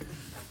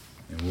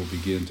We'll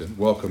begin to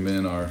welcome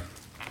in our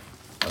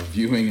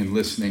viewing and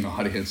listening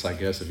audience, I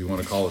guess, if you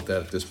want to call it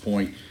that at this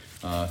point.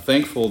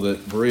 Thankful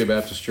that Berea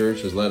Baptist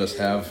Church has let us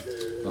have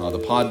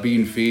the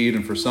Podbean feed,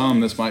 and for some,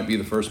 this might be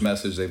the first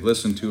message they've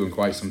listened to in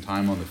quite some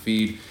time on the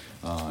feed,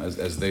 as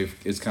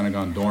it's kind of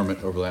gone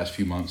dormant over the last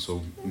few months.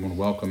 So I want to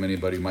welcome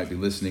anybody who might be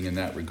listening in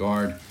that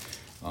regard.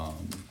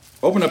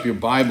 Open up your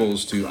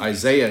Bibles to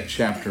Isaiah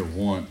chapter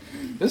 1.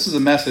 This is a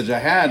message I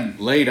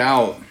had laid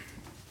out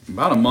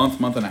about a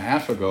month and a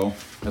half ago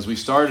as we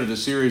started a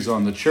series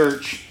on the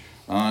church.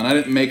 And I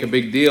didn't make a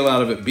big deal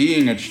out of it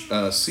being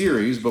a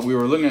series, but we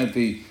were looking at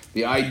the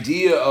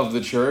idea of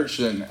the church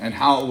and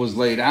how it was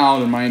laid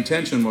out. And my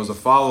intention was to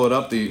follow it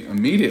up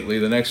immediately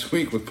the next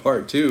week with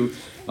part 2,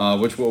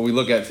 which what we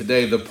look at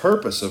today, the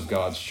purpose of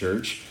God's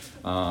church.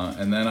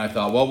 And then I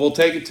thought, well, we'll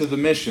take it to the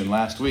mission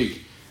last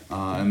week.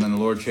 And then the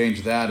Lord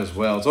changed that as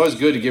well. It's always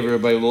good to give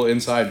everybody a little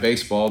inside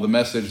baseball. The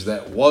message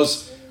that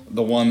was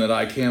the one that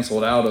I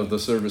canceled out of the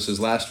services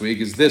last week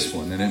is this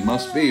one. And it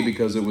must be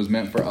because it was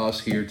meant for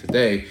us here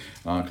today,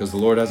 because the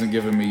Lord hasn't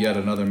given me yet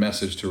another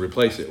message to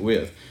replace it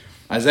with.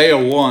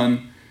 Isaiah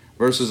 1,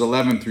 verses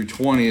 11 through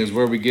 20 is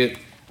where we get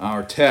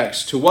our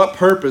text. To what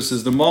purpose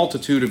is the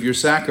multitude of your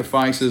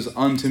sacrifices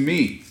unto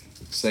me,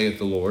 saith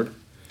the Lord?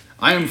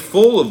 I am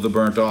full of the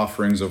burnt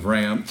offerings of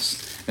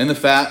rams and the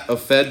fat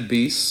of fed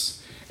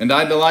beasts, and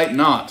I delight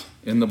not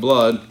in the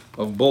blood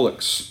of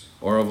bullocks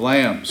or of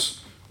lambs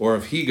or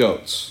of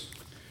he-goats.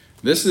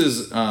 This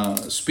is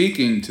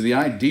speaking to the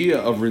idea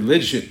of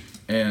religion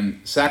and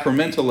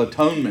sacramental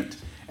atonement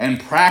and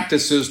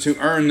practices to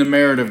earn the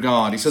merit of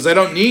God. He says, I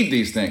don't need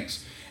these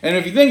things. And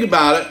if you think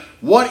about it,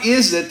 what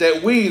is it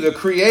that we, the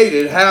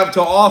created, have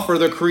to offer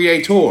the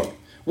Creator?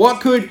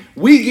 What could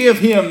we give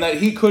Him that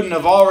He couldn't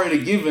have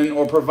already given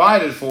or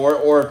provided for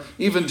or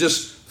even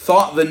just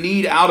thought the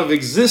need out of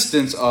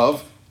existence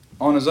of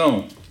on His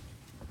own?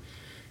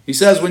 He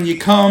says, when ye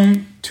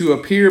come to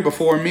appear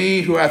before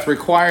me, who hath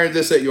required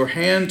this at your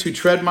hand to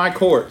tread my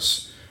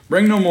courts,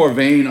 bring no more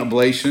vain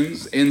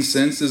oblations.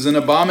 Incense is an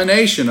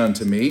abomination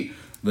unto me.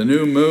 The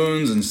new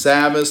moons and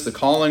Sabbaths, the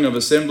calling of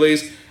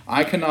assemblies,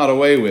 I cannot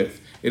away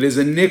with. It is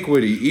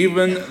iniquity,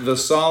 even the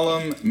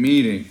solemn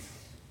meeting.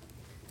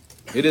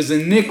 It is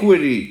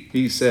iniquity,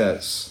 he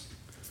says.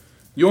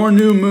 Your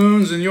new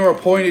moons and your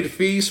appointed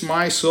feasts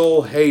my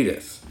soul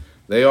hateth.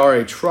 They are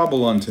a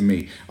trouble unto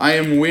me. I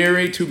am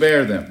weary to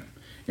bear them.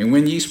 And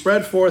when ye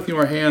spread forth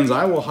your hands,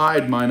 I will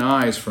hide mine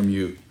eyes from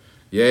you.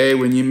 Yea,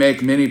 when ye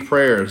make many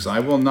prayers, I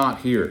will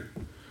not hear.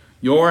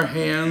 Your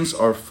hands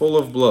are full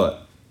of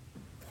blood.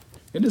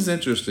 It is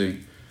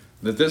interesting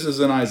that this is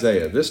in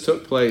Isaiah. This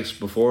took place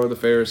before the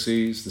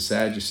Pharisees, the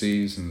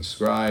Sadducees, and the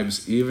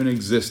scribes even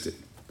existed.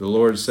 The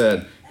Lord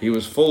said He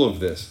was full of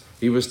this.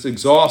 He was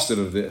exhausted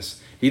of this.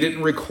 He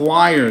didn't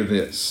require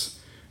this.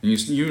 And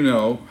you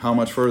know how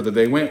much further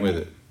they went with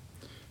it.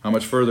 How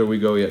much further we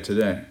go yet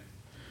today.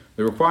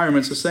 The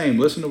requirement's the same.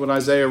 Listen to what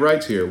Isaiah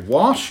writes here.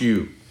 Wash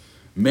you,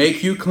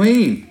 make you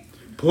clean.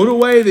 Put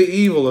away the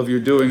evil of your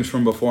doings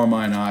from before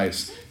mine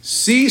eyes.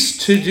 Cease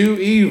to do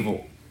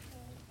evil.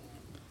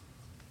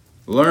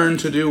 Learn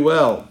to do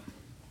well.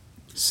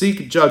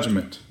 Seek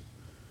judgment.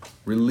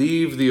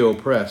 Relieve the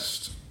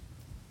oppressed.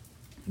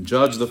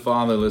 Judge the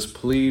fatherless.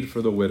 Plead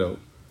for the widow.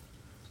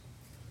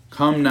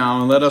 Come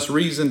now and let us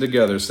reason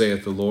together,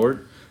 saith the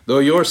Lord. Though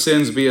your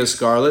sins be as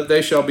scarlet,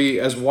 they shall be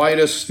as white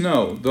as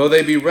snow. Though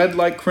they be red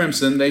like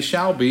crimson, they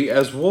shall be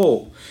as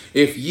wool.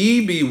 If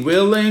ye be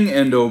willing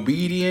and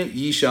obedient,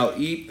 ye shall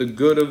eat the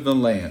good of the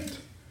land.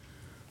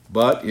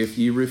 But if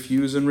ye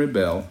refuse and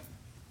rebel,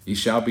 ye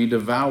shall be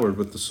devoured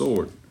with the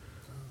sword.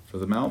 For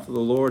the mouth of the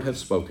Lord hath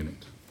spoken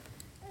it.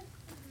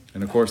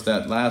 And of course,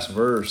 that last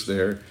verse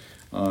there,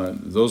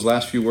 those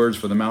last few words,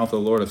 for the mouth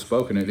of the Lord hath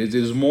spoken it, it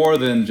is more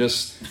than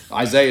just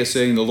Isaiah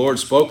saying the Lord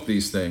spoke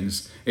these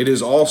things. It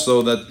is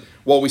also that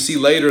what we see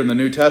later in the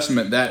New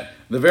Testament, that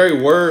the very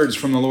words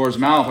from the Lord's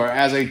mouth are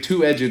as a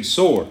two-edged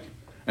sword,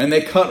 and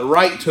they cut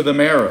right to the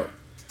marrow.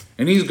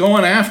 And He's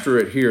going after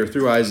it here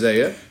through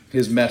Isaiah,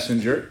 His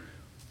messenger,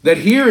 that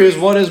here is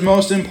what is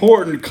most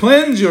important.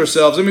 Cleanse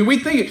yourselves. I mean,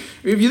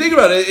 if you think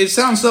about it, it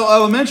sounds so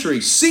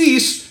elementary.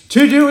 Cease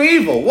to do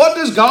evil. What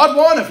does God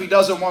want if He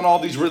doesn't want all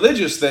these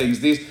religious things,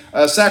 these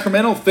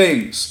sacramental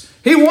things?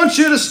 He wants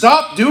you to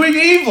stop doing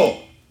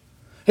evil.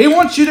 He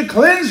wants you to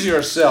cleanse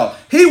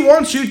yourself. He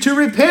wants you to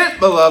repent,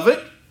 beloved.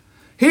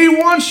 He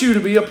wants you to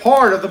be a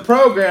part of the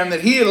program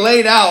that He had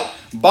laid out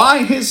by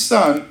His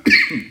Son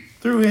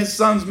through His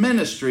Son's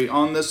ministry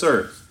on this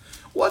earth.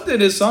 What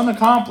did His Son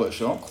accomplish?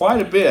 Well,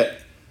 quite a bit.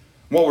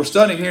 What we're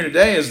studying here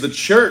today is the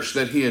church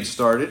that He had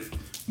started.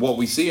 What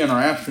we see in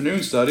our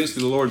afternoon studies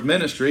through the Lord's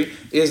ministry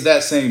is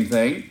that same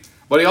thing.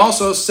 But He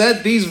also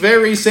said these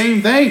very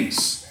same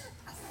things.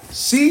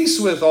 Cease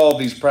with all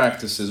these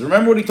practices.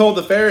 Remember what He told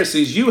the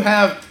Pharisees. You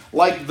have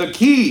like the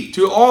key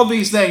to all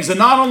these things. And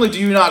not only do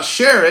you not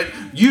share it,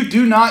 you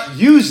do not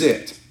use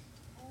it.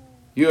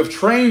 You have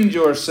trained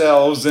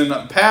yourselves in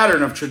a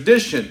pattern of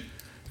tradition,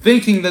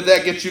 thinking that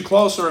gets you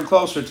closer and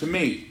closer to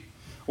me.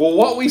 Well,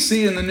 what we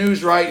see in the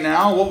news right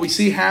now, what we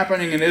see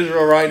happening in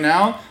Israel right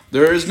now,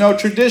 there is no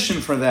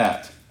tradition for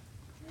that.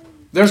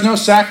 There's no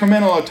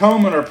sacramental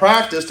atonement or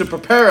practice to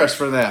prepare us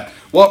for that.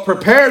 What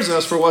prepares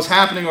us for what's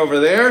happening over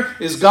there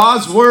is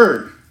God's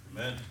Word.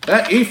 Amen.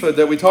 That ephod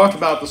that we talked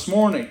about this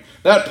morning,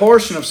 that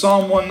portion of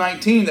Psalm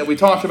 119 that we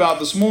talked about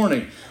this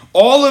morning,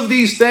 all of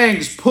these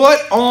things put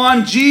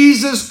on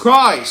Jesus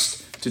Christ.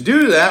 To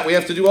do that, we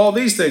have to do all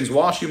these things.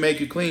 Wash you,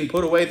 make you clean,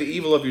 put away the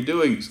evil of your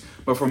doings.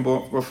 But from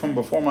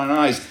before mine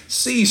eyes,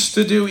 cease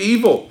to do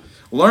evil.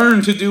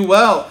 Learn to do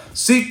well.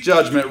 Seek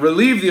judgment.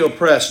 Relieve the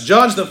oppressed.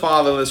 Judge the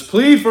fatherless.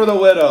 Plead for the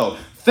widow.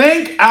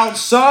 Think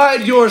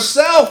outside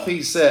yourself,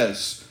 he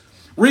says.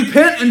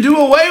 Repent and do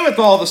away with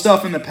all the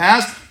stuff in the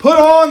past. Put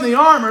on the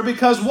armor,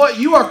 because what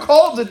you are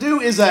called to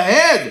do is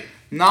ahead,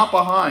 not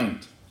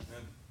behind.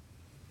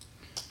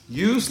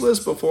 Useless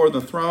before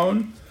the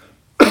throne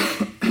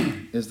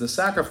is the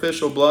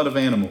sacrificial blood of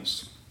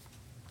animals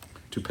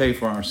to pay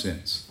for our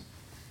sins.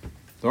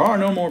 There are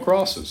no more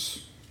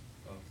crosses.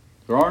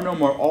 There are no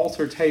more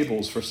altar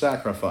tables for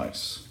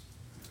sacrifice.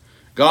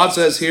 God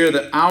says here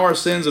that our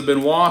sins have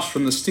been washed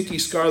from the sticky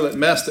scarlet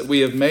mess that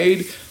we have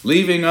made,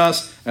 leaving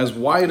us as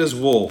white as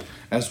wool,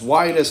 as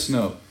white as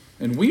snow.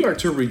 And we are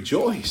to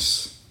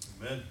rejoice.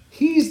 Amen.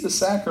 He's the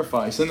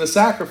sacrifice, and the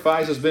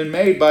sacrifice has been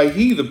made by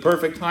He, the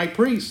perfect high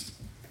priest.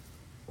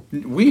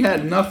 We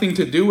had nothing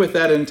to do with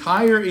that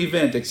entire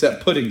event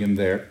except putting Him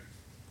there.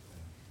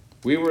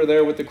 We were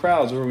there with the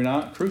crowds, were we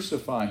not?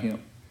 Crucify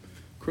Him.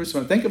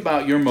 Crucify. Think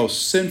about your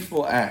most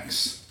sinful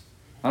acts.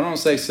 I don't want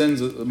to say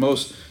sins, the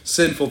most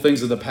sinful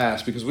things of the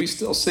past, because we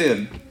still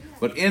sin.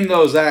 But in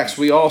those acts,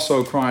 we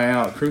also cry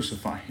out,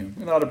 crucify Him.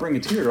 It ought to bring a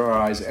tear to our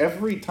eyes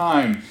every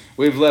time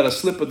we've let a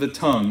slip of the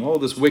tongue, oh,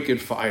 this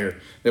wicked fire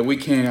that we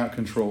cannot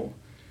control.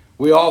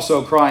 We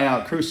also cry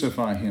out,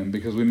 crucify Him,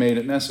 because we made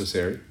it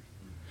necessary.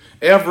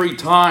 Every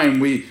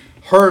time we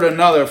hurt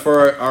another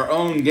for our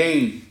own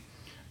gain,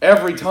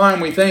 every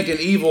time we think an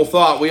evil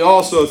thought, we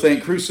also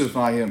think,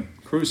 crucify Him,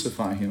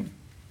 crucify Him.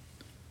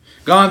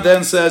 God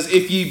then says,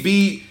 if ye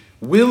be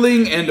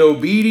willing and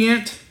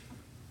obedient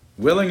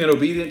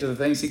to the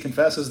things He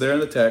confesses there in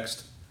the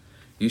text,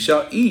 ye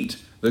shall eat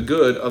the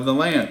good of the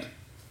land.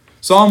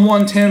 Psalm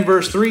 110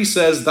 verse 3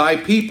 says, thy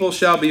people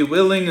shall be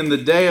willing in the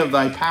day of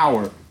thy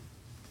power.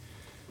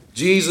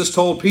 Jesus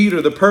told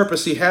Peter the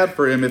purpose He had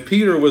for him. If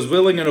Peter was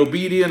willing and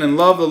obedient and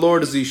loved the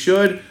Lord as he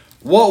should,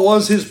 what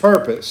was his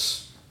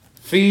purpose?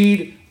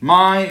 Feed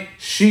my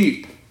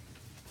sheep.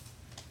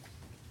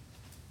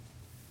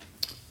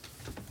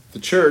 The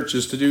church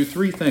is to do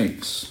three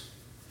things.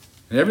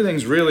 And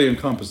everything's really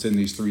encompassed in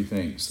these three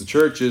things. The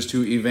church is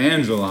to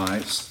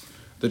evangelize,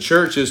 the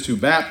church is to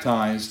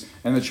baptize,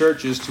 and the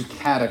church is to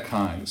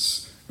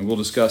catechize. And we'll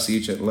discuss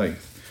each at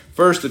length.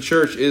 First, the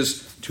church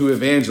is to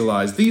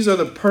evangelize. These are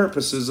the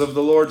purposes of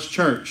the Lord's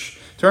church.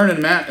 Turn to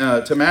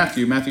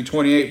Matthew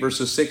 28,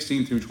 verses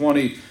 16 through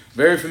 20.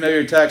 Very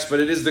familiar text,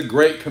 but it is the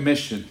Great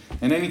Commission.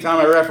 And anytime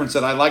I reference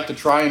it, I like to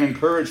try and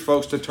encourage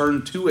folks to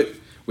turn to it.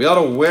 We ought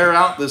to wear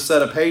out this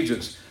set of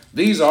pages.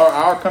 These are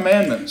our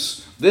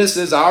commandments. This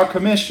is our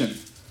commission.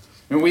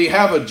 And we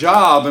have a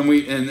job, and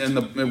we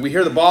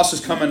hear the boss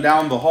is coming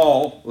down the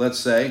hall, let's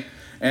say,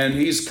 and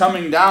he's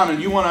coming down,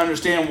 and you want to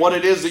understand what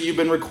it is that you've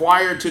been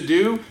required to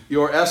do,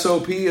 your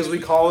SOP, as we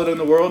call it in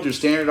the world, your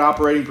standard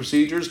operating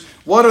procedures.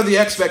 What are the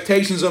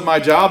expectations of my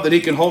job that He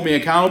can hold me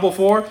accountable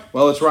for?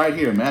 Well, it's right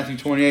here, Matthew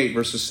 28,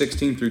 verses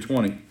 16 through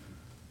 20.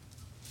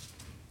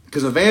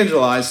 Because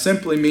evangelize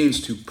simply means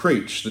to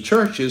preach. The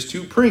church is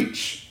to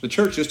preach. The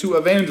church is to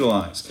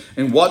evangelize.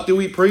 And what do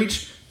we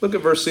preach? Look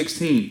at verse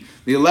 16.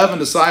 The 11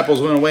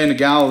 disciples went away into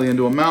Galilee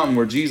into a mountain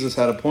where Jesus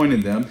had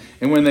appointed them.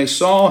 And when they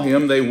saw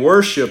Him, they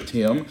worshipped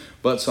Him,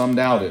 but some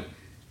doubted.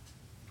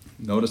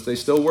 Notice they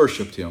still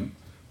worshipped Him,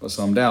 but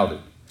some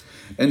doubted.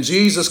 And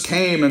Jesus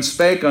came and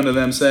spake unto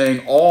them,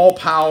 saying, all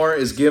power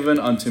is given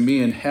unto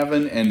me in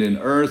heaven and in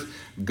earth.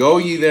 Go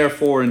ye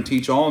therefore and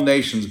teach all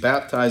nations,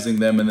 baptizing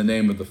them in the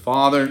name of the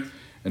Father,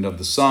 and of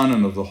the Son,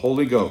 and of the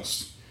Holy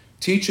Ghost,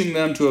 teaching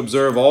them to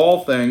observe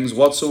all things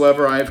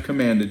whatsoever I have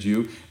commanded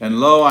you. And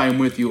lo, I am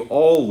with you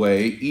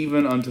always,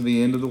 even unto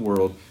the end of the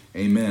world.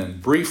 Amen.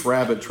 Brief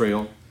rabbit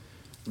trail.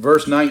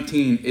 Verse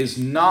 19 is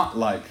not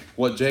like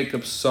what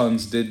Jacob's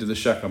sons did to the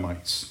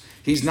Shechemites.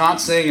 He's not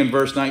saying in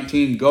verse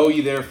 19, go ye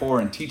therefore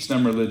and teach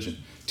them religion.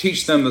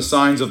 Teach them the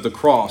signs of the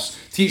cross.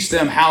 Teach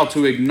them how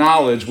to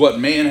acknowledge what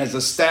man has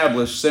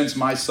established since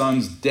my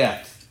son's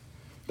death.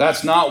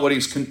 That's not what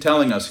he's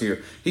telling us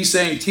here. He's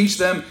saying teach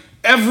them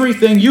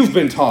everything you've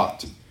been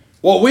taught.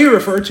 What we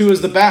refer to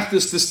as the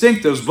Baptist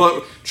distinctives,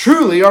 but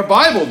truly are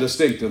Bible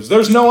distinctives.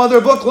 There's no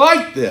other book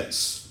like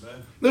this.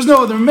 There's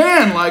no other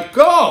man like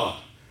God.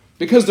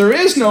 Because there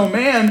is no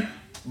man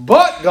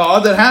but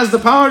God that has the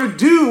power to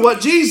do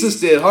what Jesus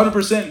did.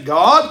 100%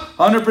 God,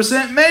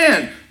 100%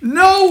 man.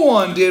 No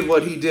one did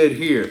what He did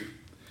here.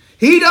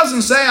 He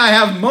doesn't say I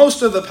have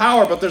most of the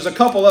power, but there's a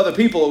couple other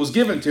people it was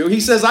given to.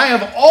 He says I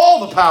have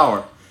all the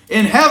power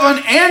in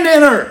heaven and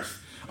in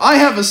earth. I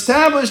have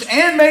established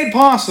and made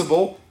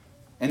possible,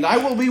 and I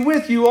will be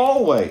with you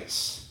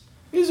always.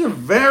 These are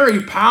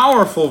very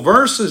powerful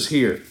verses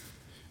here.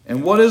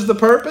 And what is the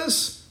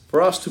purpose?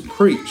 For us to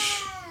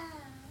preach.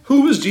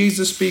 Who was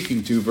Jesus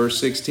speaking to? Verse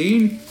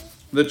 16,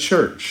 the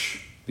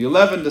church, the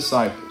 11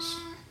 disciples.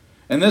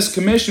 And this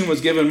commission was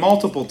given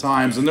multiple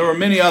times, and there were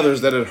many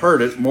others that had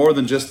heard it, more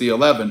than just the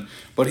 11.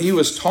 But he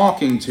was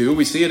talking to,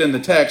 we see it in the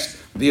text,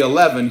 the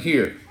 11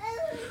 here.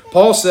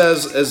 Paul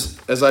says,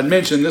 as I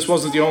mentioned, this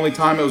wasn't the only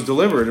time it was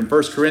delivered. In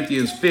 1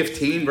 Corinthians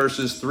 15,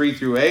 verses 3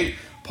 through 8,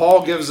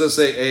 Paul gives us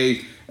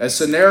a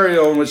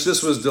scenario in which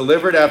this was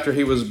delivered after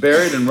he was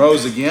buried and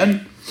rose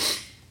again.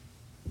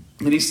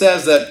 And he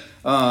says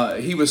that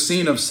he was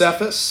seen of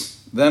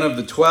Cephas, then of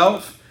the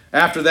 12.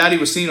 After that he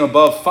was seen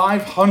above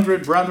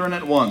 500 brethren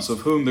at once,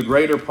 of whom the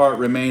greater part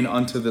remain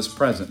unto this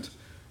present,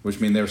 which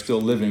means they were still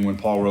living when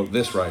Paul wrote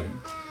this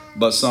writing.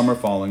 But some are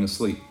fallen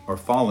asleep.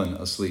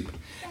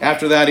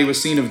 After that he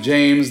was seen of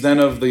James, then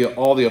of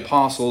all the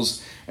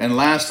apostles, and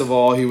last of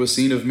all he was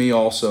seen of me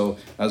also,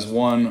 as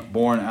one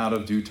born out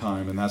of due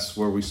time. And that's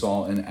where we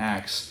saw in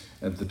Acts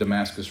at the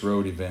Damascus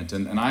Road event.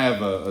 And I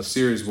have a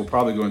series we'll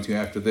probably go into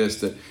after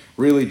this that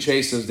really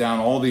chases down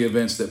all the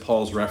events that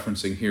Paul's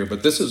referencing here.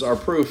 But this is our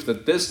proof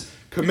that this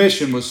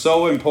commission was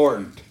so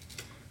important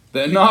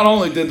that not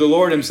only did the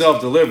Lord himself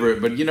deliver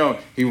it, but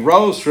he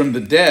rose from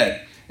the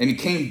dead and he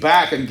came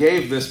back and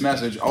gave this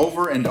message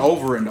over and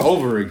over and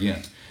over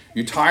again.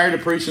 You tired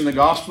of preaching the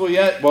gospel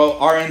yet? Well,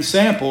 our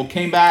ensample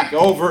came back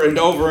over and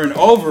over and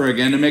over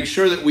again to make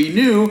sure that we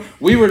knew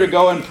we were to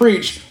go and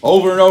preach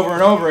over and over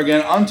and over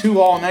again unto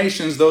all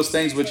nations those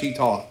things which he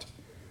taught.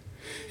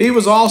 He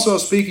was also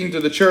speaking to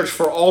the church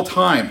for all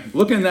time.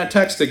 Look in that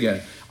text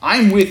again.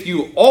 I'm with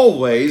you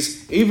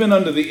always, even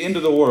unto the end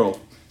of the world.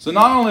 So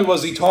not only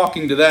was he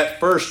talking to that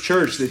first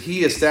church that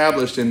he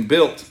established and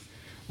built,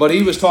 but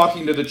he was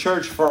talking to the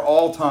church for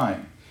all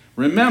time.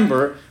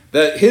 Remember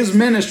that his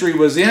ministry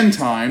was in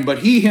time, but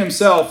he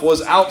himself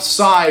was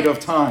outside of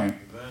time.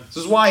 This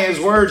is why his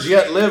words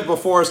yet live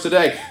before us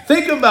today.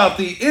 Think about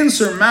the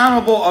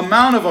insurmountable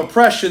amount of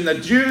oppression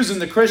that Jews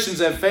and the Christians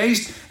have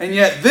faced, and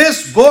yet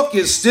this book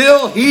is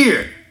still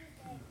here.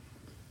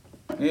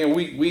 And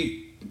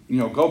we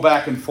go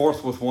back and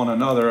forth with one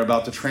another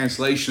about the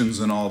translations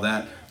and all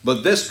that,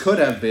 but this could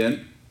have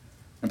been,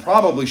 and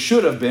probably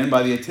should have been,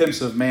 by the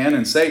attempts of man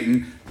and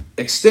Satan,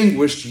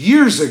 extinguished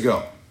years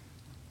ago.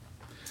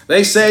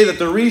 They say that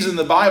the reason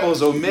the Bible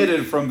is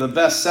omitted from the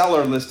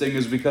bestseller listing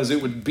is because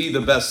it would be the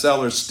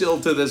bestseller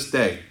still to this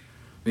day,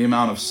 the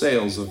amount of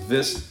sales of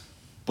this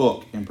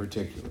book in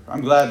particular. I'm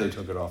glad they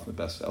took it off the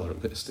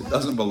bestseller list. It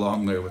doesn't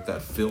belong there with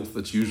that filth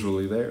that's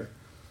usually there.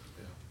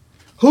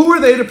 Who were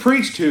they to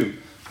preach to?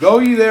 Go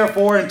ye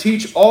therefore and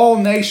teach all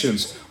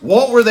nations.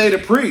 What were they to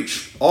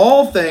preach?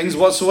 All things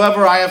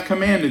whatsoever I have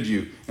commanded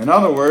you. In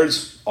other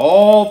words,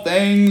 all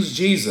things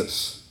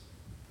Jesus.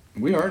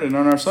 We heard it in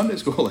our Sunday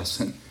school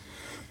lesson.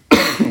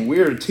 We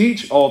are to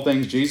teach all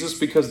things Jesus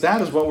because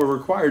that is what we're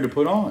required to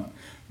put on.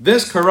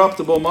 This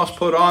corruptible must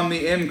put on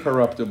the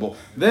incorruptible.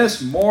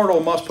 This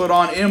mortal must put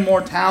on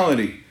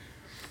immortality.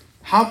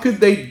 How could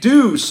they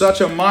do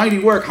such a mighty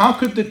work? How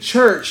could the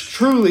church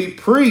truly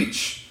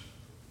preach?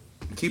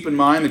 Keep in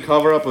mind the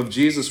cover-up of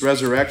Jesus'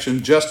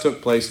 resurrection just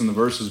took place in the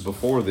verses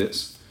before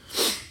this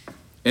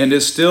and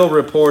is still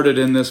reported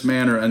in this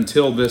manner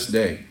until this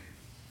day.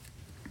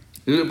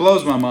 It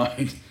blows my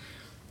mind.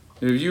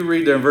 If you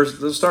read there,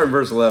 let's start in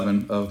verse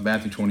 11 of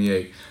Matthew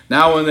 28.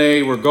 Now when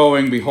they were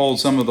going, behold,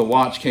 some of the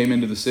watch came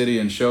into the city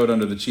and showed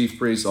unto the chief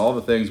priests all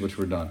the things which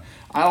were done.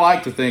 I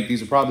like to think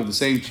these are probably the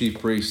same chief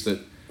priests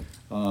that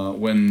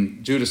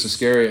when Judas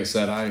Iscariot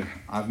said,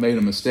 I've made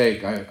a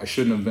mistake, I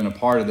shouldn't have been a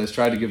part of this,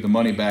 tried to give the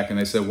money back, and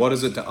they said, what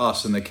is it to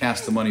us? And they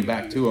cast the money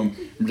back to him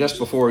just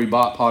before he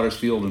bought Potter's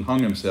Field and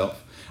hung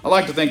himself. I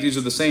like to think these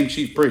are the same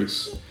chief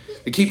priests.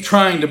 They keep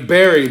trying to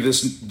bury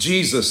this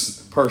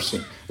Jesus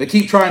person. They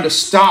keep trying to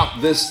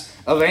stop this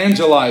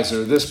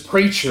evangelizer, this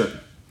preacher.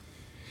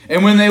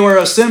 And when they were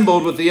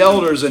assembled with the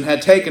elders and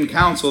had taken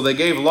counsel, they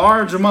gave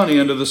large money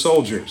unto the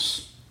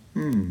soldiers.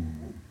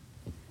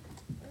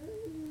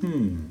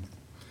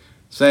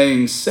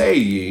 Saying, say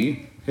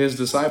ye, his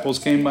disciples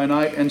came by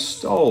night and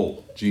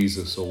stole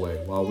Jesus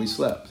away while we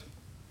slept.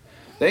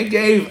 They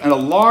gave a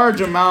large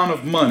amount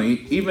of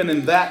money, even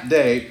in that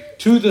day,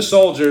 to the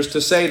soldiers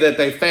to say that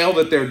they failed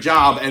at their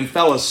job and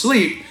fell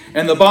asleep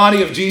and the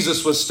body of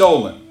Jesus was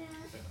stolen.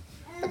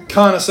 It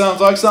kind of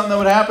sounds like something that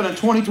would happen in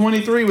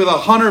 2023 with a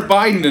Hunter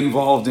Biden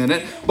involved in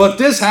it, but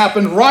this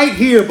happened right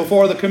here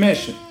before the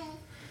commission.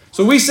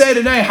 So we say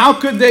today, how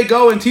could they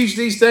go and teach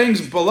these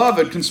things?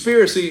 Beloved,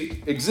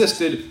 conspiracy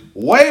existed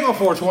way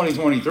before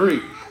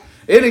 2023.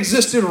 It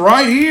existed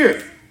right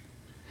here.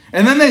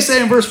 And then they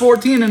say in verse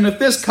 14, and if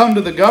this come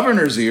to the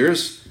governor's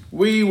ears,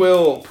 we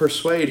will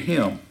persuade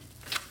him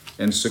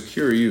and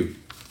secure you.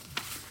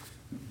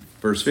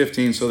 Verse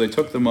 15, so they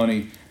took the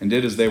money and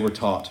did as they were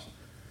taught.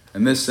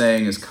 And this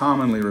saying is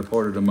commonly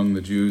reported among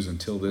the Jews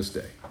until this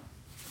day.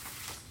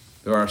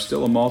 There are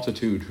still a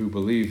multitude who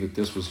believe that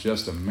this was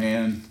just a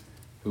man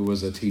who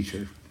was a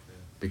teacher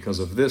because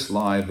of this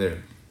lie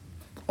there.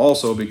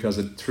 Also because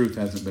the truth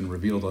hasn't been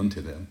revealed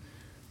unto them.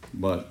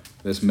 But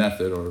this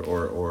method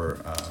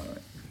or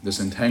this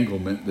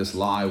entanglement, this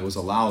lie was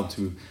allowed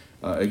to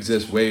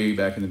exist way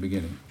back in the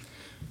beginning.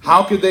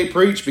 How could they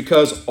preach?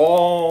 Because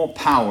all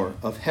power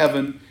of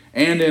heaven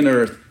and in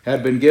earth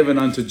had been given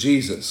unto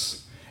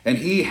Jesus. And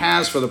he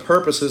has, for the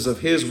purposes of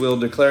his will,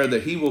 declared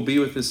that he will be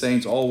with his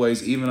saints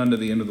always, even unto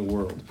the end of the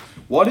world.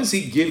 What is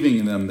he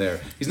giving them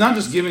there? He's not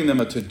just giving them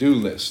a to-do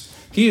list.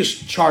 He is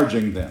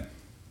charging them.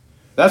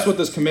 That's what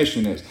this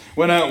commission is.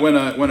 When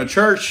a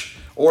church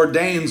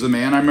ordains a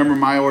man, I remember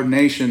my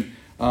ordination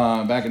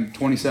back in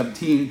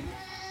 2017,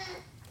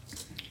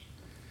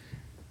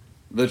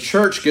 the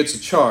church gets a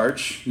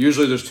charge.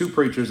 Usually there's two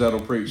preachers that will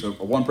preach. So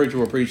one preacher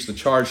will preach the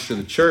charge to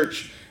the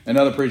church.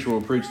 Another preacher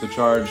will preach the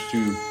charge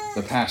to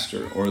the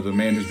pastor or the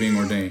man who's being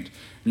ordained.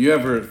 You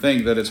ever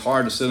think that it's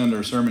hard to sit under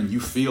a sermon you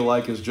feel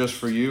like is just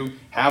for you?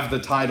 Have the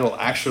title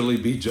actually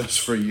be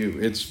just for you.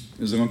 It's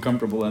as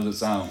uncomfortable as it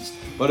sounds.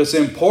 But it's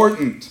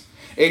important.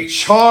 A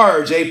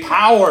charge, a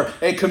power,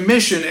 a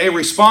commission, a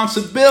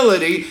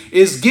responsibility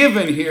is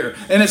given here.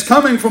 And it's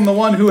coming from the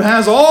one who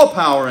has all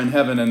power in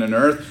heaven and in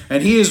earth.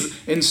 And he is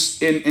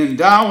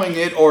endowing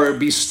it or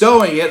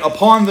bestowing it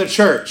upon the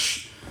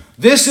church.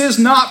 This is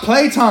not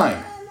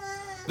playtime.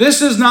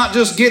 This is not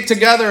just get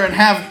together and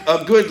have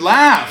a good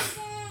laugh.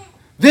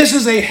 This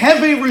is a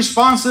heavy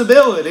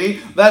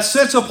responsibility that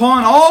sits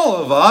upon all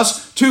of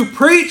us to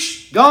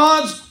preach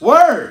God's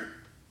word.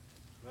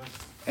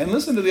 And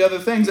listen to the other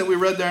things that we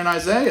read there in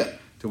Isaiah.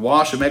 To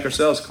wash and make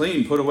ourselves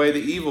clean, put away the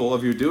evil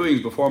of your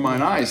doings before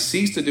mine eyes.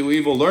 Cease to do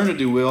evil, learn to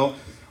do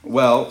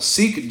well,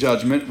 seek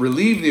judgment,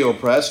 relieve the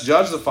oppressed,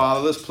 judge the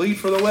fatherless, plead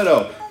for the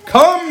widow.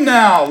 Come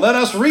now, let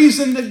us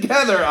reason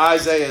together,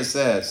 Isaiah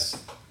says.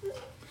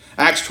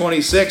 Acts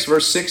 26,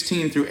 verse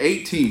 16 through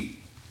 18.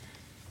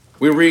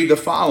 We read the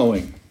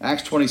following.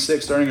 Acts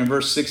 26, starting in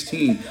verse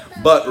 16.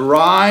 But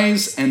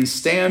rise and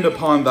stand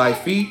upon thy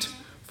feet,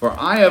 for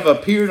I have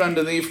appeared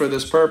unto thee for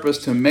this purpose,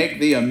 to make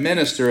thee a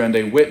minister and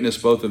a witness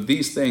both of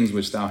these things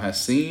which thou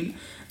hast seen,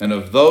 and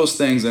of those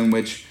things in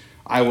which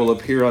I will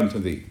appear unto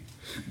thee,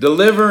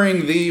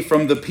 delivering thee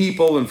from the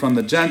people and from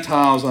the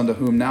Gentiles unto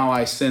whom now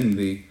I send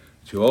thee,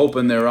 to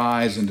open their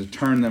eyes and to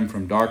turn them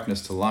from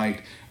darkness to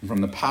light, and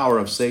from the power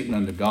of Satan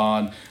unto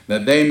God,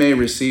 that they may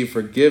receive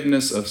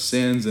forgiveness of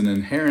sins and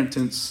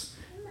inheritance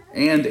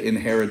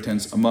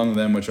among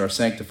them which are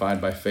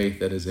sanctified by faith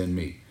that is in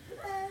me.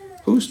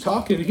 Who's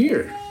talking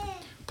here?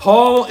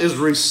 Paul is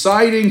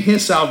reciting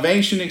his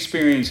salvation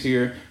experience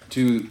here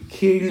to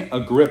King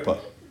Agrippa.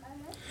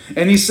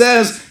 And he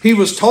says he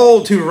was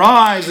told to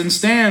rise and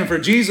stand, for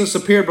Jesus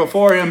appeared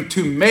before him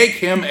to make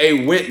him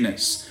a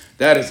witness.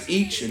 That is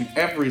each and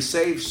every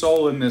saved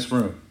soul in this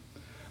room.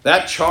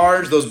 That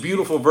charge, those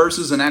beautiful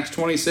verses in Acts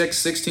 26,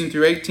 16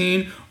 through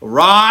 18,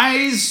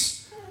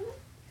 rise,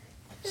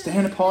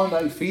 stand upon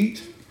thy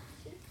feet.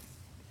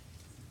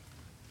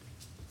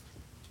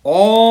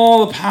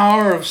 All the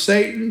power of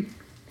Satan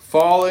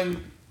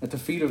falling at the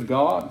feet of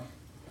God.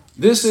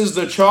 This is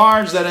the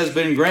charge that has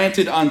been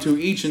granted unto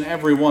each and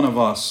every one of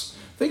us.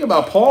 Think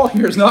about Paul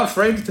here is not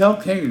afraid to tell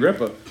King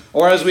Agrippa.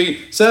 Or as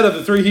we said of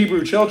the three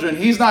Hebrew children,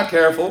 he's not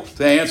careful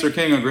to answer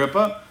King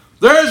Agrippa.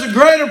 There is a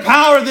greater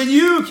power than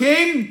you,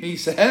 King, he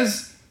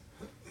says.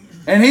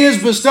 And he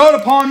has bestowed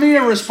upon me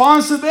a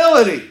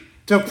responsibility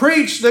to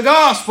preach the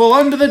gospel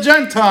unto the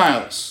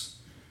Gentiles,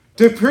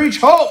 to preach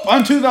hope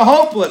unto the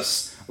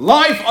hopeless,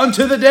 life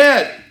unto the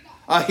dead,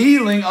 a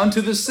healing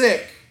unto the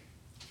sick.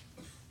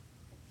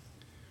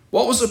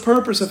 What was the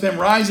purpose of him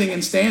rising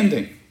and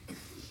standing?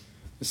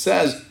 It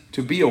says,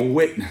 to be a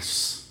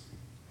witness.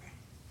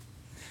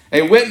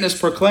 A witness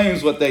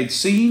proclaims what they'd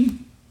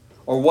seen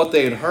or what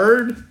they had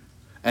heard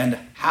and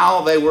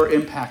how they were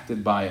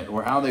impacted by it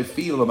or how they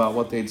feel about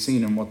what they'd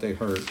seen and what they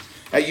heard.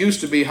 That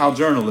used to be how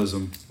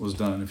journalism was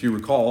done, if you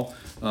recall.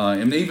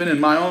 And even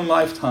in my own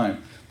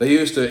lifetime, they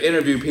used to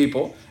interview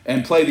people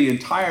and play the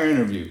entire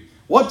interview.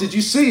 What did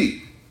you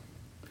see?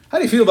 How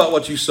do you feel about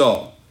what you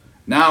saw?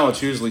 Now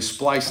it's usually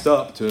spliced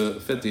up to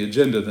fit the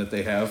agenda that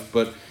they have,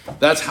 but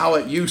that's how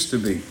it used to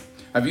be.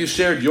 Have you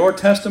shared your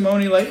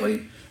testimony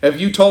lately? Have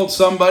you told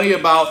somebody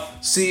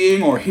about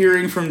seeing or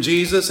hearing from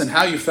Jesus and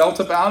how you felt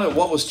about it,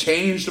 what was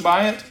changed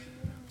by it?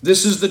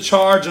 This is the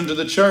charge unto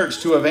the church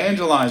to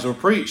evangelize or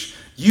preach.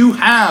 You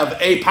have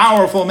a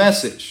powerful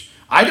message.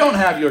 I don't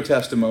have your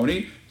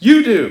testimony.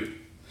 You do.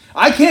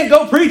 I can't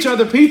go preach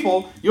other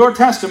people your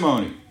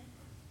testimony.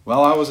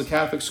 Well, I was a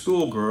Catholic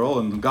schoolgirl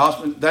and the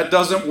gospel, that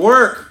doesn't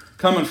work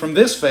coming from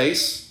this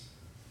face.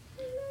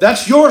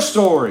 That's your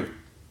story.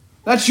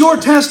 That's your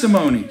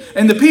testimony.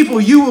 And the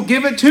people you will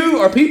give it to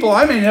are people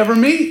I may never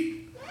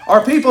meet.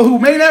 Are people who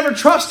may never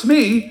trust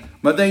me,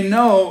 but they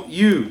know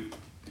you.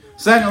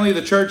 Secondly,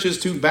 the church is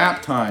to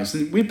baptize.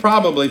 And we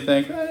probably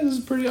think, this is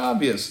pretty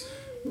obvious.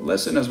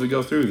 Listen as we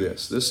go through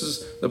this. This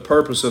is the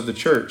purpose of the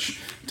church.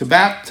 To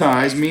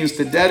baptize means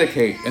to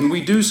dedicate. And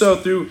we do so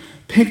through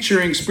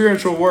picturing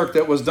spiritual work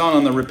that was done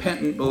on the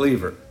repentant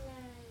believer.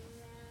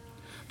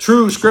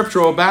 True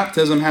scriptural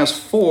baptism has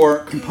 4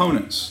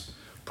 components: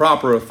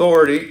 proper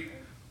authority,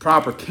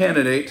 proper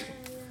candidate,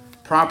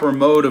 proper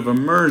mode of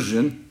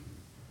immersion,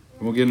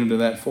 And we'll get into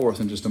that fourth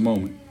in just a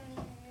moment.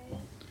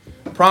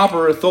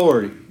 Proper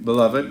authority,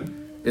 beloved,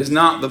 is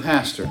not the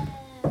pastor.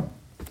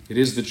 It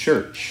is the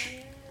church.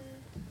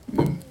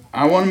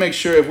 I want to make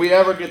sure if we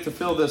ever get to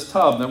fill this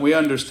tub that we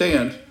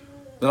understand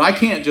that I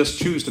can't just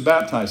choose to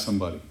baptize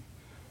somebody.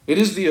 It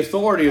is the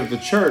authority of the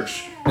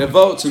church that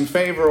votes in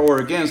favor or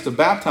against of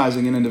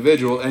baptizing an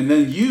individual, and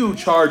then you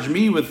charge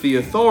me with the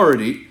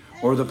authority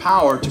or the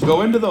power to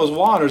go into those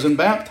waters and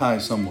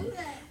baptize someone.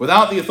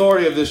 Without the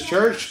authority of this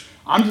church,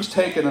 I'm just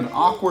taking an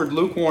awkward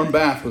lukewarm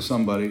bath with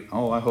somebody.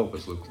 Oh, I hope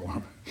it's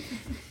lukewarm.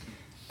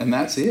 And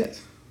that's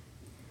it.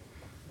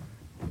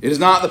 It is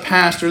not the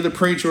pastor, the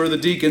preacher, or the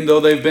deacon, though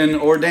they've been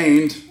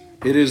ordained.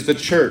 It is the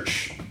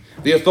church.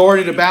 The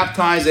authority to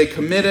baptize a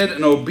committed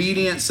and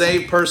obedient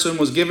saved person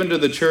was given to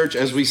the church,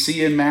 as we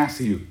see in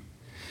Matthew.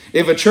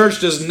 If a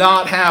church does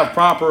not have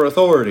proper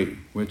authority,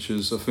 which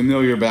is a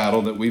familiar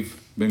battle that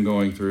we've been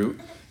going through,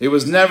 it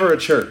was never a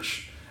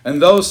church. And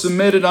those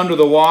submitted under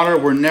the water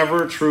were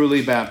never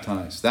truly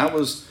baptized. That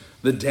was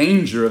the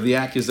danger of the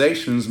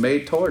accusations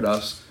made toward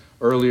us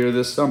earlier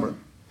this summer.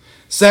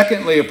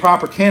 Secondly, a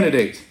proper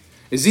candidate.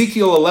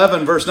 Ezekiel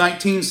 11 verse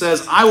 19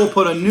 says, I will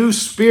put a new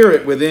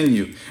spirit within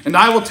you, and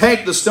I will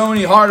take the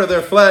stony heart of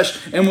their flesh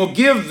and will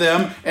give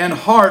them an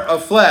heart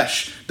of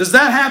flesh. Does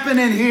that happen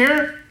in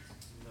here?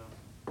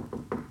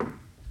 No.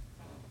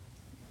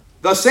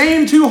 The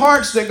same two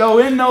hearts that go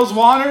in those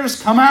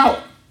waters come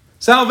out.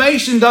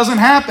 Salvation doesn't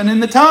happen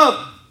in the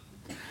tub.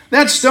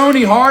 That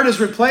stony heart is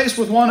replaced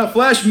with one of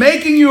flesh,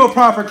 making you a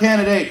proper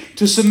candidate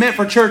to submit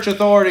for church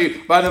authority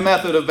by the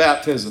method of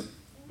baptism.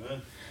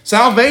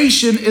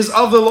 Salvation is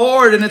of the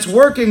Lord, and its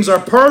workings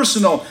are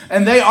personal,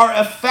 and they are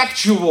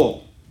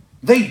effectual.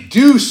 They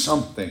do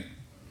something.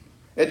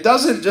 It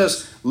doesn't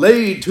just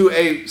lead to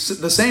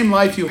the same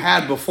life you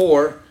had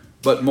before,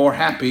 but more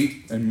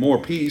happy and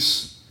more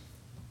peace.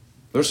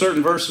 There are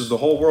certain verses the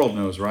whole world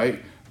knows, right?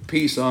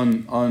 Peace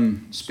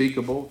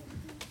unspeakable,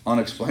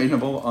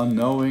 unexplainable,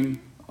 unknowing,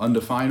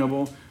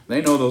 undefinable.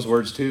 They know those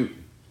words too.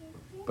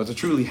 But to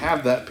truly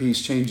have that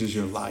peace changes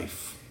your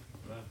life.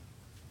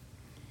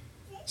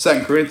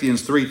 2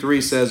 Corinthians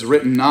 3:3 says,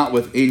 written not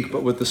with ink,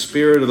 but with the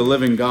Spirit of the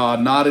living God,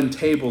 not in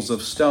tables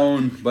of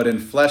stone, but in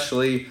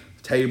fleshly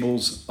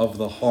tables of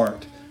the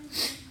heart.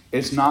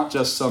 It's not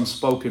just some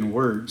spoken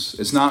words.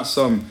 It's not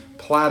some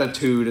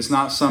platitude. It's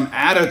not some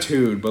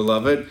attitude,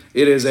 beloved.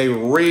 It is a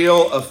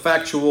real,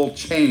 effectual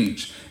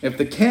change. If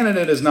the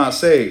candidate is not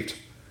saved,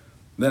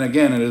 then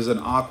again, it is an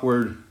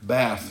awkward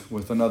bath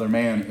with another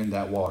man in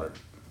that water.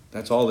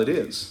 That's all it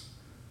is.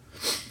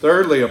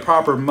 Thirdly, a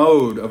proper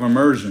mode of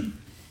immersion.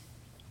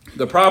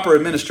 The proper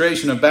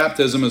administration of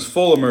baptism is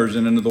full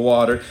immersion into the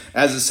water,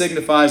 as it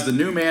signifies the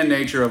new man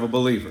nature of a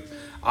believer.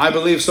 I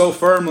believe so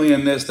firmly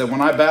in this that when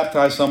I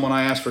baptize someone,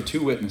 I ask for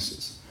 2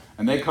 witnesses.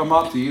 And they come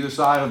up to either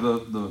side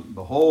of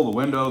the hole, the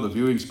window, the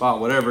viewing spot,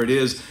 whatever it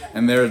is,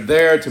 and they're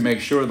there to make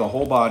sure the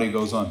whole body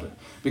goes under.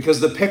 Because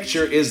the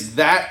picture is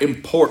that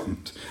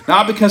important.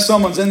 Not because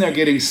someone's in there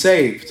getting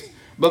saved,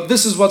 but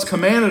this is what's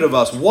commanded of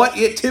us. What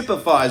it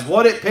typifies,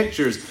 what it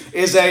pictures,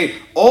 is a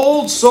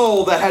old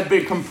soul that had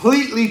been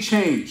completely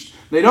changed.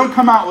 They don't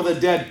come out with a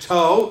dead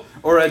toe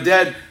or a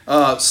dead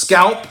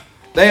scalp.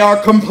 They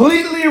are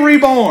completely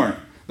reborn.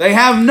 They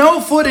have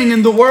no footing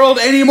in the world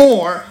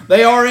anymore.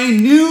 They are a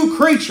new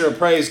creature,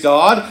 praise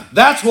God.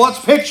 That's what's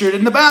pictured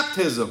in the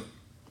baptism.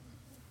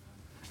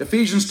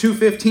 Ephesians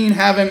 2:15,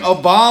 having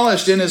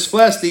abolished in his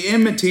flesh the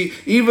enmity,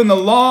 even the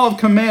law of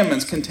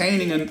commandments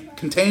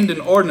contained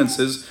in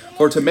ordinances,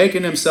 for to make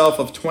in himself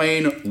of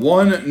twain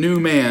one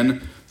new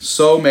man,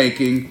 so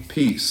making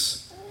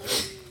peace.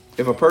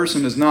 If a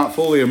person is not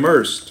fully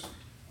immersed,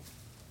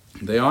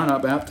 they are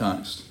not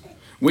baptized.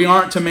 We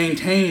aren't to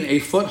maintain a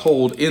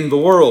foothold in the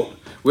world.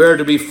 We are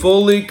to be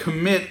fully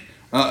commit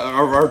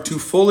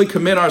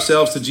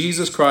ourselves to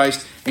Jesus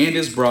Christ and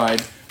his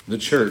bride, the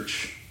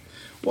church.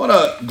 What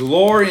a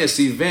glorious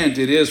event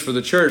it is for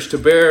the church to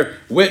bear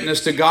witness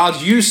to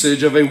God's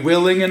usage of a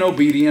willing and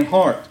obedient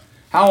heart.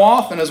 How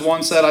often has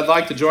one said, I'd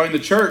like to join the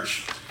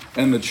church,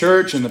 and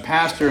the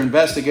pastor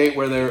investigate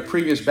where their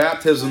previous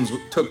baptisms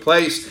took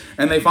place,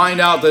 and they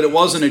find out that it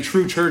wasn't a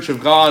true church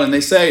of God, and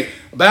they say,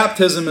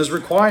 baptism is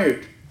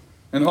required.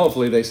 And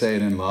hopefully they say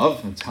it in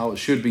love. That's how it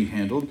should be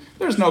handled.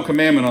 There's no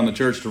commandment on the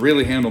church to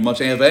really handle much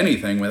of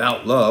anything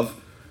without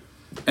love.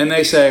 And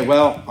they say,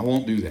 well, I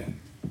won't do that.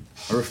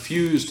 I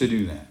refuse to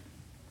do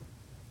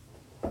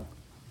that.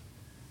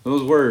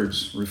 Those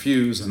words,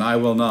 refuse and I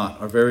will not,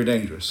 are very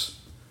dangerous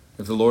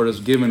if the Lord has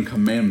given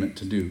commandment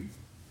to do.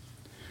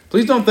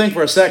 Please don't think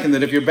for a second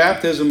that if your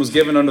baptism was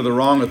given under the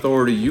wrong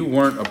authority, you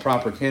weren't a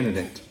proper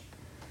candidate.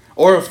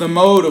 Or if the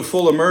mode of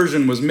full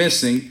immersion was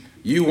missing,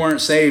 you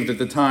weren't saved at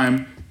the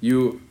time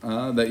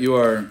that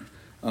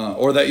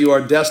you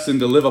are destined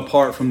to live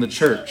apart from the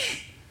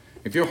church.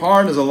 If your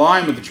heart is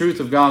aligned with the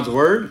truth of God's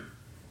word,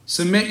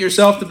 submit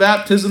yourself to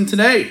baptism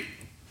today.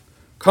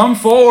 Come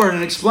forward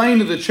and explain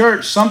to the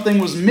church something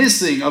was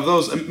missing of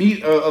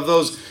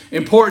those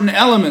important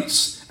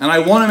elements, and I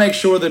want to make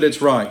sure that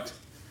it's right.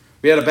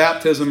 We had a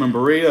baptism in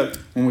Berea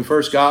when we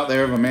first got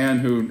there of a man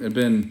who had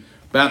been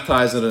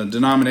baptized at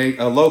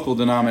a local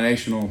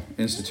denominational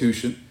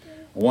institution.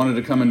 I wanted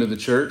to come into the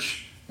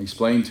church. I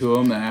explained to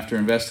him that after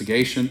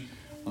investigation,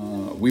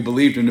 we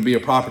believed him to be a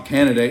proper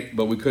candidate,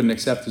 but we couldn't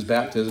accept his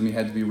baptism. He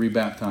had to be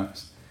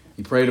rebaptized.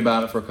 He prayed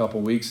about it for a couple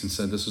of weeks and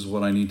said, this is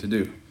what I need to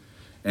do.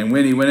 And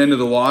when he went into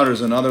the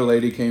waters, another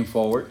lady came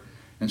forward,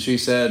 and she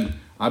said,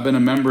 I've been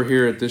a member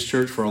here at this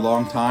church for a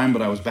long time,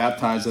 but I was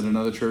baptized at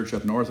another church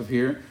up north of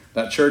here.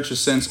 That church has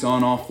since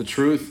gone off the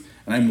truth,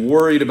 and I'm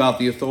worried about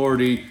the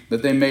authority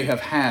that they may have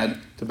had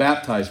to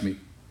baptize me.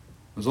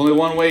 There's only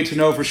one way to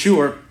know for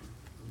sure.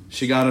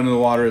 She got into the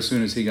water as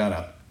soon as he got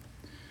out.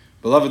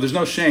 Beloved, there's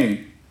no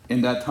shame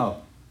in that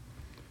tub.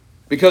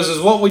 Because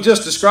as what we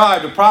just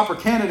described, a proper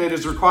candidate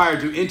is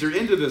required to enter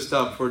into this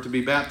tub for it to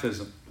be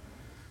baptism.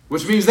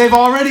 Which means they've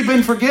already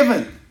been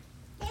forgiven.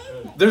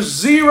 There's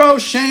zero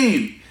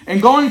shame in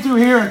going through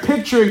here and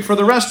picturing for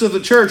the rest of the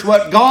church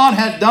what God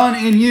had done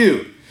in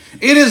you.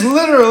 It is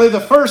literally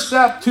the first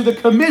step to the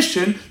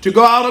commission to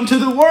go out into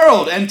the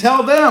world and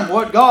tell them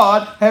what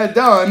God had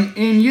done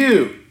in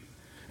you.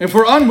 If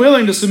we're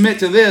unwilling to submit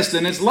to this,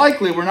 then it's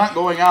likely we're not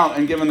going out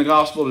and giving the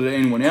gospel to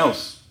anyone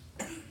else.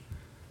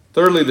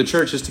 Thirdly, the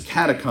church is to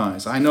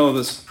catechize. I know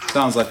this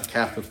sounds like a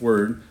Catholic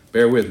word.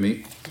 Bear with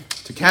me.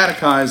 To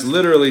catechize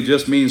literally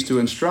just means to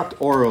instruct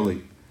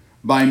orally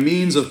by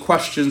means of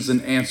questions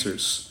and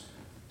answers,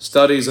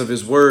 studies of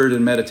His Word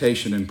and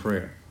meditation and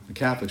prayer. The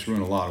Catholics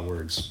ruin a lot of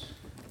words.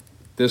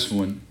 This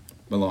one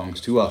belongs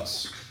to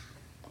us.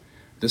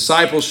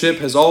 Discipleship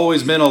has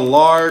always been a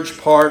large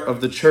part of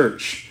the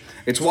church.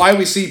 It's why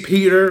we see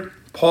Peter,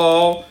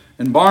 Paul,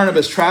 and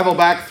Barnabas travel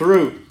back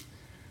through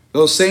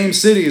those same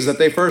cities that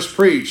they first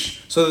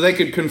preached so that they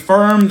could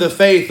confirm the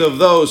faith of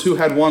those who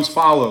had once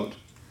followed,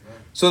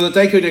 so that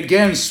they could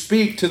again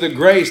speak to the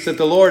grace that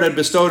the Lord had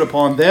bestowed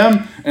upon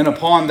them and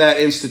upon that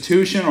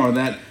institution or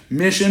that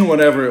mission,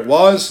 whatever it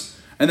was,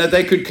 and that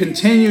they could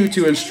continue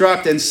to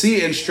instruct and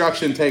see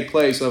instruction take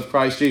place of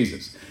Christ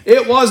Jesus.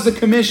 It was the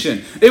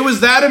commission. It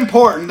was that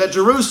important that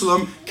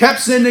Jerusalem kept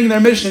sending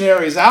their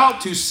missionaries out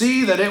to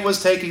see that it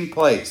was taking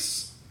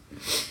place.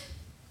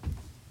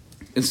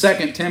 In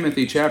 2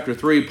 Timothy chapter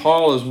 3,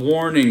 Paul is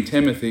warning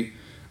Timothy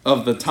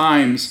of the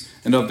times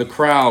and of the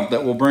crowd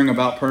that will bring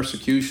about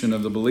persecution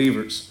of the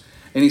believers.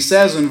 And he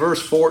says in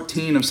verse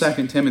 14 of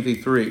 2 Timothy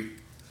 3,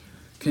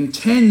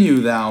 continue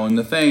thou in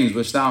the things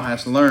which thou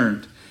hast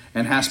learned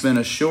and hast been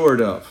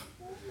assured of,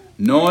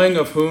 knowing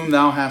of whom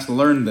thou hast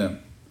learned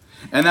them,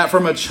 and that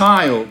from a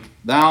child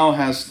thou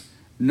hast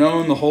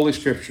known the Holy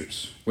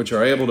Scriptures, which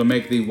are able to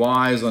make thee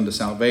wise unto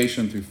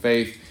salvation through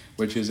faith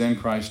which is in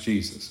Christ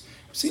Jesus.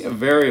 See a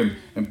very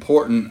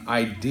important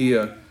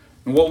idea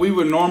in what we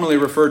would normally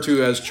refer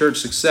to as church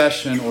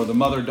succession or the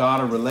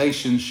mother-daughter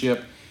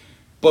relationship.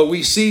 But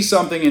we see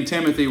something in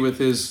Timothy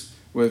with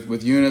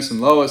Eunice and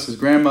Lois, his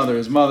grandmother,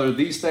 his mother,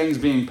 these things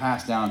being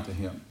passed down to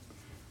him.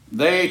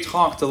 They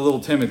talk to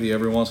little Timothy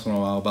every once in a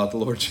while about the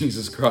Lord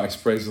Jesus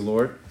Christ. Praise the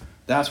Lord.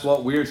 That's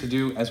what we're to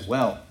do as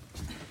well.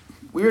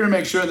 We're to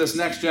make sure this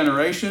next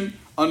generation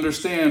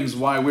understands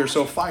why we're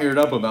so fired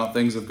up about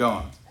things of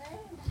God.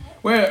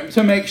 We're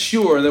to make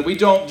sure that we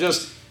don't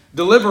just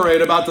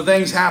deliberate about the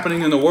things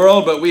happening in the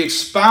world, but we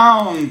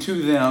expound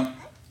to them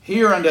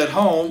here and at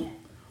home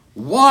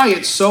why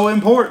it's so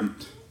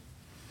important.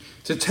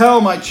 To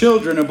tell my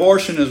children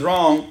abortion is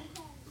wrong,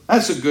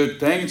 that's a good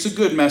thing. It's a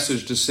good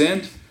message to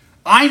send.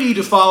 I need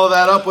to follow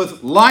that up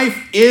with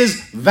life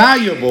is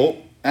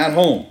valuable at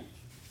home.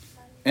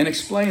 And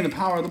explain the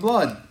power of the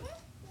blood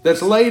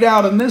that's laid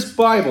out in this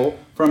Bible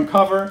from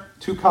cover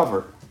to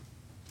cover.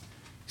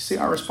 See,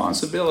 our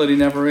responsibility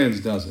never ends,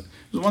 does it?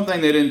 There's one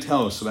thing they didn't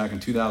tell us back in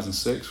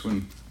 2006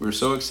 when we were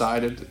so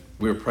excited.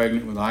 We were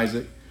pregnant with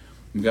Isaac.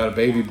 We got a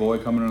baby boy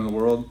coming into the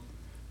world.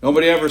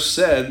 Nobody ever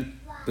said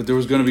that there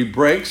was going to be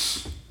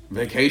breaks,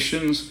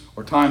 vacations,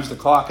 or times to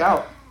clock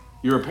out.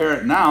 You're a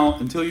parent now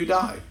until you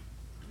die.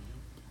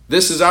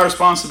 This is our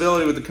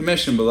responsibility with the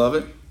commission,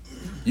 beloved.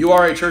 You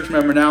are a church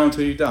member now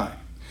until you die.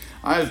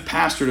 I've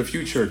pastored a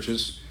few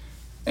churches,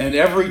 and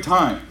every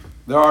time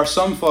there are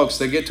some folks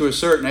that get to a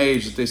certain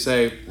age that they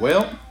say,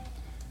 well,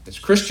 it's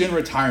Christian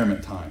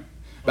retirement time.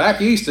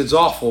 Back east, it's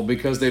awful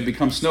because they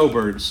become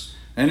snowbirds,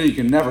 and you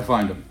can never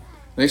find them.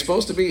 Are they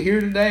supposed to be here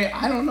today?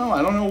 I don't know.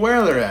 I don't know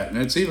where they're at. And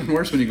it's even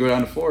worse when you go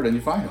down to Florida and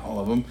you find all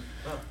of them.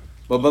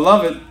 But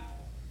beloved,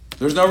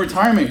 there's no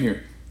retirement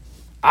here.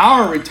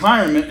 Our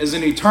retirement is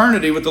an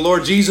eternity with the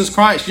Lord Jesus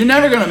Christ. You're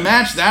never going to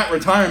match that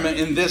retirement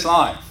in this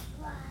life.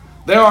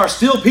 There are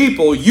still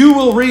people you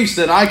will reach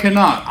that I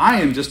cannot.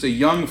 I am just a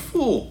young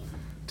fool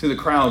to the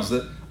crowds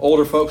that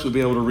older folks would be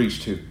able to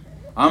reach to.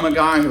 I'm a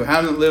guy who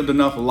hasn't lived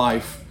enough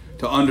life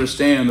to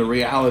understand the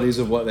realities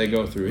of what they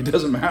go through. It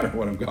doesn't matter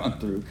what I've gone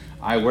through.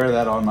 I wear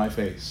that on my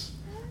face.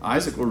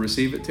 Isaac will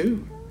receive it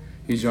too.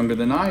 He's younger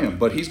than I am,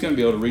 but he's going to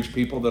be able to reach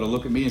people that will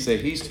look at me and say,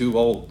 he's too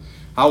old.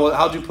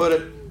 How'd you put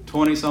it?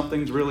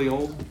 20-something's really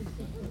old?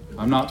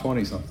 I'm not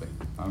 20-something.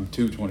 I'm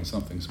two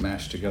 20-somethings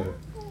mashed together.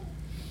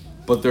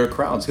 But there are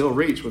crowds he'll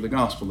reach with the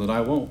gospel that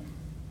I won't.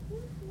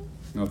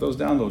 Now, if those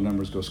download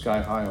numbers go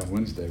sky high on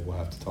Wednesday, we'll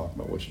have to talk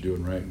about what you're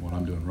doing right and what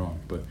I'm doing wrong.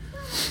 But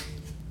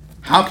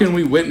how can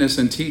we witness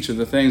and teach of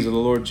the things of the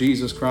Lord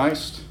Jesus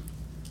Christ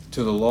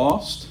to the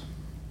lost?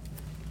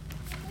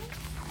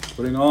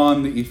 Putting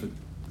on the ephod,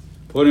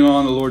 putting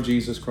on the Lord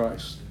Jesus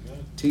Christ,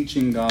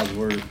 teaching God's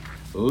word,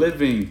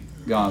 living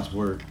God's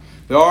word.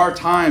 There are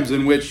times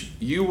in which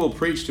you will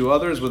preach to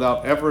others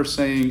without ever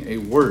saying a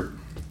word.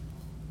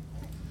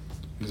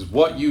 Because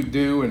what you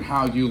do and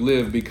how you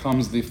live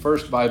becomes the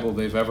first Bible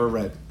they've ever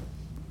read.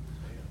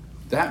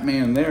 That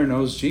man there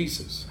knows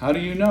Jesus. How do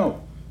you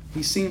know?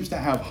 He seems to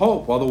have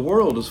hope while the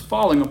world is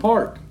falling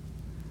apart.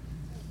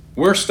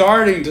 We're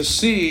starting to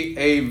see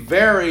a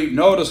very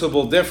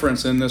noticeable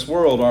difference in this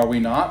world, are we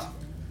not?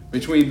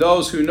 Between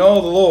those who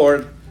know the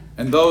Lord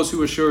and those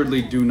who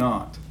assuredly do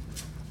not.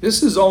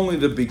 This is only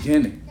the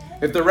beginning.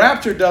 If the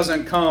rapture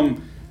doesn't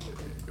come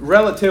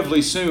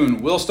relatively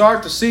soon, we'll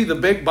start to see the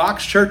big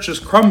box churches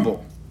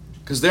crumble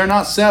because they're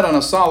not set on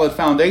a solid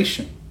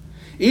foundation.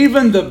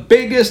 Even the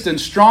biggest and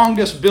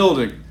strongest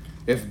building,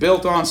 if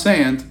built on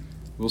sand,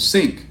 will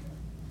sink.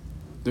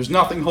 There's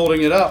nothing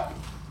holding it up.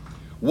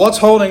 What's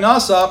holding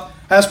us up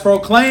has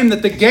proclaimed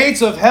that the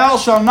gates of hell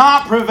shall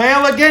not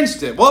prevail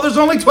against it. Well, there's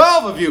only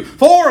 12 of you,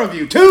 4 of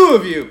you, 2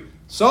 of you.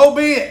 So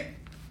be it.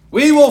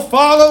 We will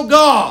follow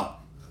God.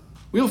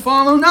 We'll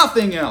follow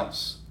nothing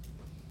else.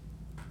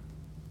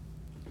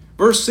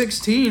 Verse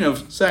 16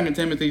 of 2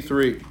 Timothy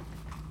 3.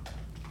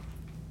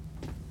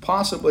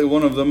 Possibly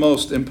one of the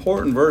most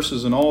important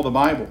verses in all the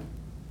Bible.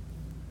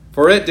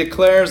 For it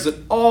declares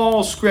that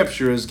all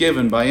Scripture is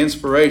given by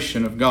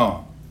inspiration of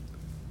God.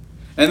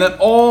 And that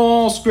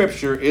all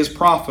Scripture is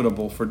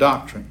profitable for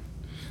doctrine.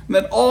 And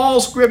that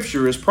all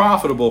Scripture is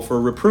profitable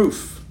for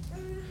reproof.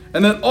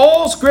 And that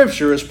all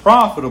Scripture is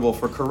profitable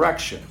for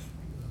correction.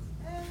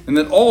 And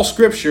that all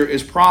Scripture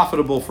is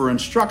profitable for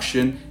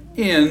instruction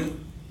in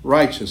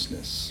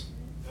righteousness.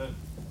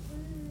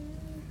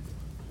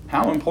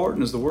 How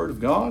important is the Word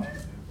of God?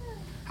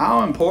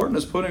 How important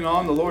is putting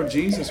on the Lord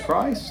Jesus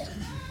Christ?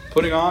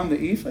 Putting on the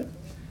ephod?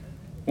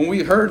 When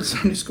we heard in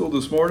Sunday school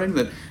this morning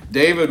that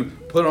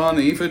David put on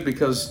the ephod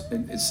because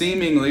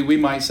seemingly we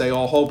might say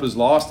all hope is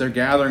lost. They're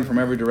gathering from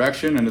every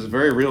direction, and it's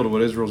very real to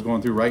what Israel's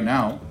going through right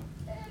now.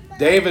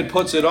 David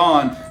puts it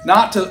on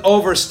not to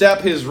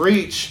overstep his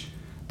reach,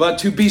 but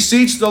to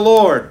beseech the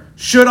Lord.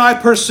 Should I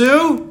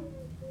pursue?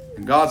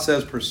 And God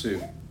says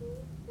pursue.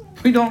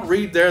 We don't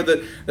read there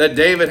that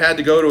David had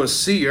to go to a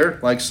seer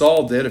like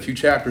Saul did a few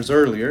chapters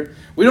earlier.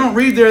 We don't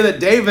read there that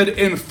David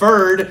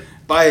inferred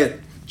by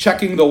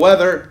checking the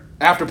weather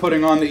after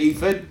putting on the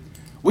ephod.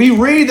 We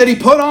read that he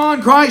put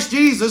on Christ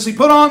Jesus, he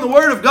put on the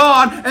Word of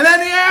God, and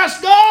then he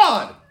asked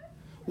God,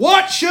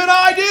 what should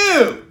I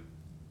do?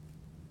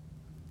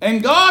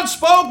 And God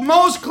spoke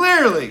most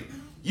clearly,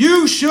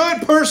 you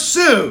should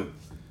pursue.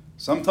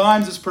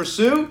 Sometimes it's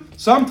pursue,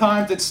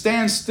 sometimes it's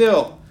stand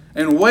still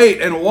and wait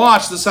and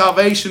watch the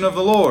salvation of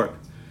the Lord.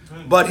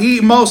 But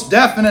He most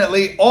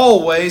definitely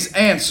always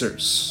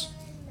answers.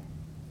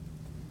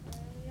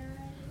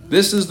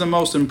 This is the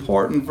most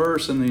important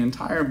verse in the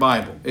entire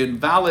Bible. It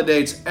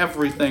validates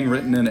everything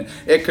written in it.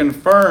 It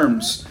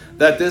confirms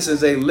that this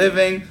is a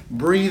living,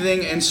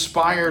 breathing,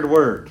 inspired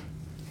word.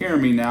 Hear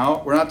me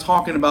now. We're not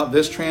talking about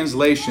this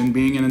translation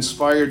being an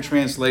inspired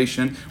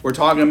translation. We're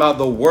talking about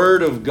the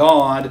Word of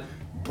God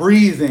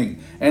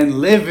breathing and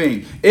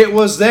living. It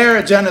was there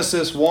at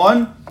Genesis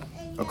 1.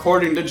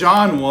 According to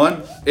John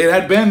 1, it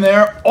had been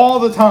there all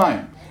the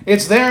time.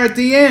 It's there at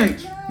the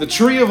end. The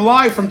tree of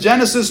life from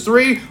Genesis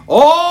 3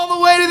 all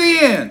the way to the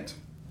end.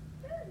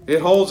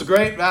 It holds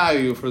great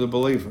value for the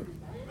believer.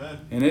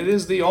 And it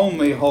is the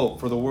only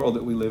hope for the world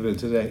that we live in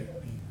today.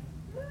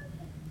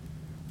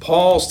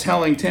 Paul's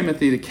telling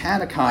Timothy to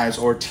catechize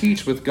or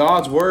teach with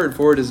God's Word,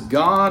 for it is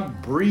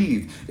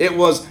God-breathed. It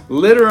was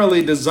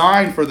literally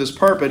designed for this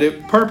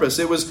purpose.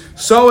 It was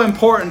so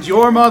important.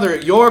 Your mother,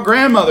 your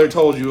grandmother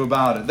told you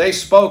about it. They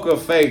spoke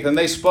of faith and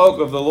they spoke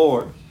of the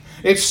Lord.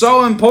 It's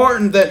so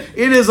important that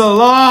it is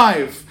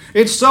alive.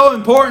 It's so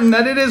important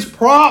that it is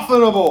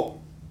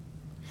profitable.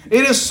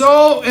 It is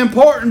so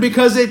important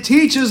because it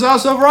teaches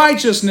us of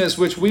righteousness,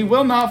 which we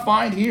will not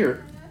find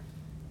here.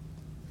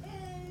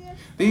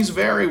 These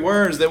very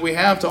words that we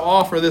have to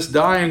offer this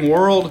dying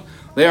world,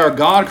 they are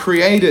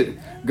God-created,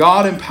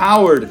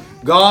 God-empowered,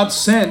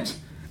 God-sent,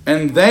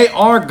 and they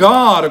are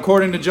God,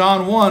 according to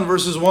John 1,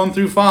 verses 1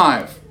 through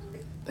 5.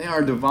 They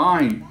are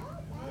divine.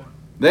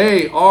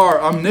 They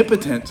are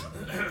omnipotent.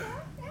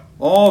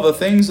 All the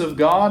things of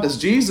God, as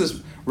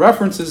Jesus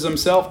references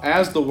Himself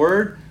as the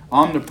Word,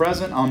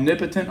 omnipresent,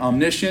 omnipotent,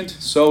 omniscient,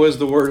 so is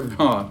the Word of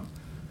God.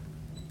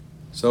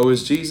 So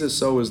is Jesus,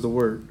 so is the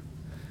Word.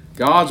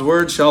 God's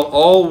Word shall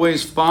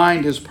always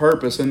find His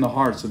purpose in the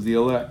hearts of the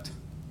elect.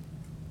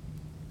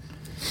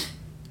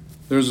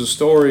 There's a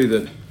story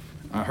that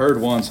I heard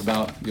once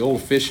about the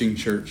old fishing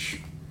church.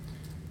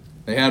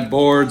 They had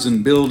boards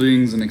and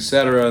buildings and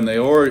etc. And they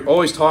were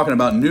always talking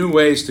about new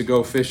ways to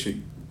go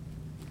fishing.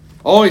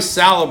 Always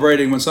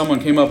celebrating when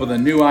someone came up with a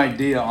new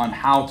idea on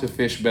how to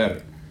fish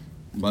better.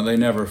 But they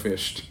never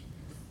fished.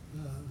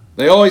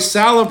 They always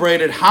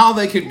celebrated how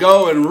they could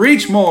go and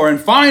reach more and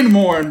find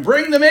more and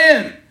bring them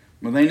in,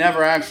 but they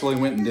never actually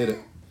went and did it.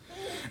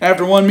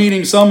 After one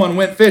meeting, someone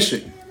went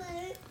fishing,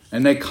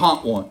 and they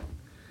caught one.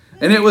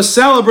 And it was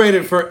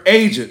celebrated for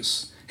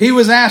ages. He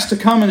was asked to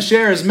come and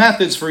share his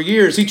methods for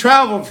years. He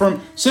traveled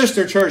from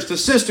sister church to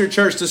sister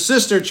church to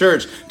sister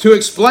church to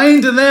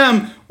explain to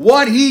them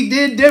what he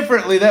did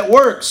differently that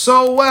worked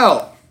so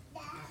well.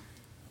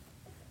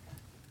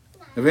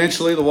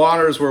 Eventually, the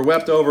waters were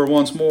wept over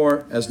once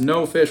more as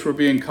no fish were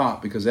being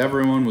caught because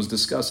everyone was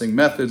discussing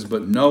methods,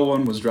 but no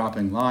one was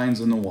dropping lines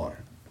in the water.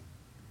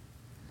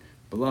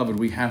 Beloved,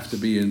 we have to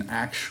be an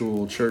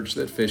actual church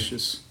that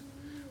fishes.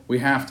 We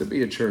have to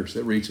be a church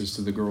that reaches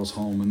to the girl's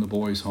home and the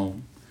boy's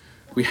home.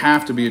 We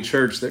have to be a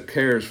church that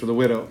cares for the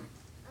widow.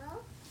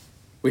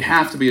 We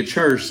have to be a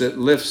church that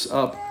lifts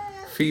up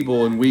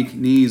feeble and weak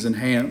knees and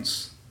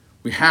hands.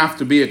 We have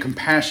to be a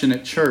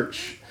compassionate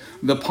church.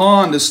 The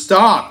pond is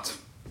stocked.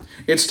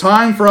 It's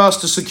time for us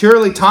to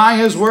securely tie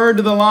His word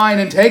to the line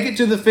and take it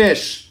to the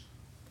fish.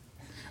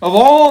 Of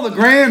all the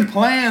grand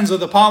plans of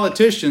the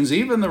politicians,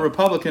 even the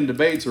Republican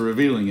debates are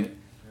revealing it.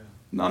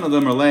 None of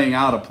them are laying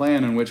out a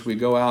plan in which we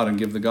go out and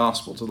give the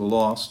gospel to the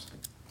lost.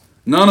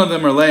 None of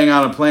them are laying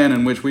out a plan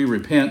in which we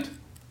repent,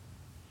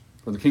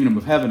 for the kingdom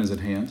of heaven is at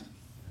hand.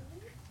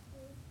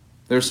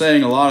 They're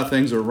saying a lot of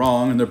things are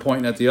wrong, and they're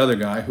pointing at the other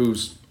guy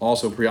who's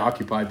also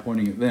preoccupied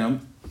pointing at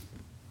them.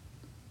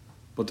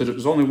 But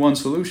there's only one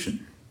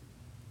solution.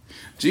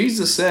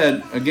 Jesus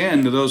said,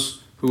 again, to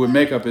those who would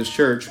make up His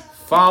church,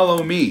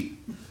 "Follow me,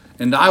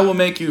 and I will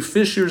make you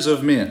fishers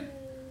of men."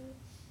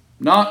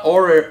 Not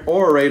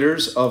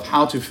orators of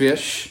how to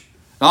fish,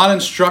 not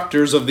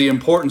instructors of the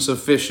importance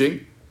of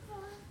fishing,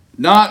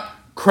 not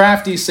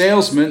crafty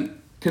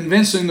salesmen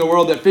convincing the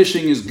world that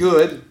fishing is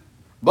good,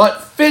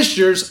 but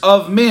fishers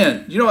of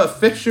men. You know what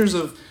fishers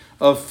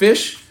of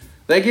fish?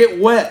 They get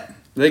wet,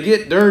 they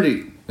get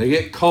dirty, they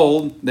get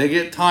cold, they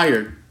get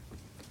tired.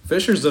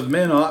 Fishers of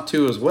men ought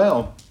to as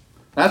well.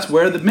 That's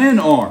where the men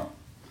are.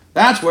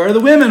 That's where the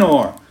women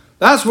are.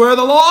 That's where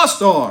the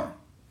lost are.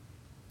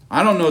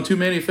 I don't know too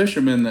many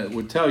fishermen that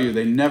would tell you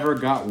they never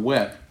got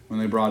wet when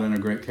they brought in a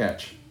great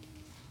catch.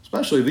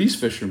 Especially these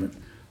fishermen.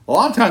 A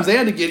lot of times they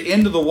had to get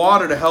into the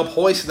water to help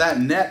hoist that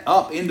net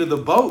up into the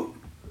boat.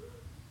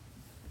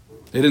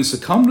 They didn't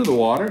succumb to the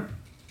water,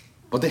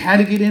 but they had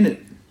to get in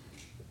it.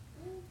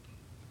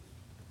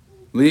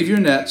 Leave your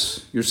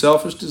nets, your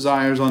selfish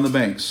desires on the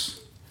banks.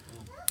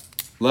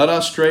 Let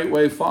us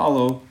straightway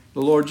follow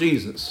the Lord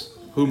Jesus,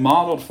 who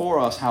modeled for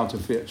us how to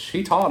fish.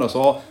 He taught us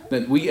all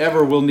that we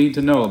ever will need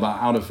to know about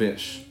how to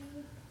fish.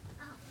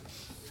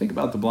 Think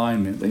about the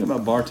blind man. Think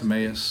about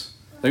Bartimaeus.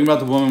 Think about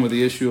the woman with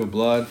the issue of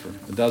blood for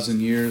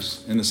 12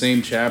 years. In the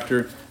same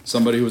chapter,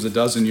 somebody who was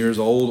 12 years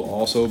old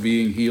also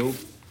being healed.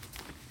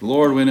 The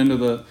Lord went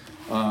into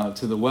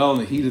to the well in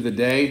the heat of the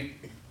day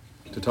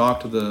to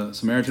talk to the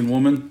Samaritan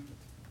woman.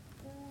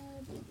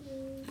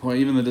 Boy,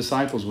 even the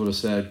disciples would have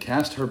said,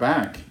 "Cast her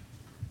back.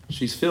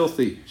 She's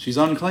filthy. She's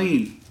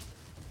unclean.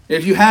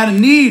 If you had a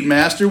need,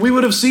 Master, we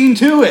would have seen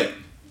to it."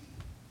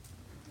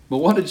 But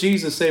what did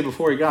Jesus say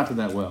before He got to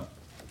that well?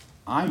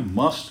 I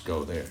must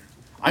go there.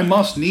 I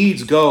must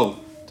needs go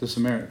to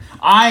Samaria.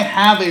 I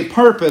have a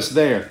purpose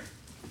there.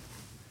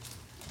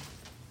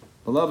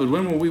 Beloved,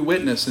 when will we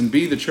witness and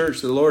be the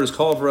church that the Lord has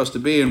called for us to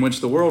be, in which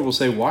the world will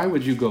say, why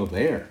would you go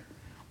there?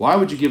 Why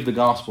would you give the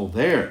gospel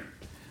there?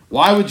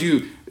 Why would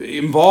you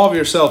involve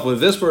yourself with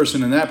this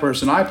person and that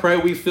person? I pray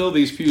we fill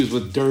these pews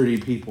with dirty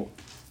people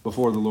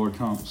before the Lord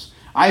comes.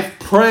 I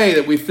pray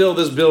that we fill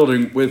this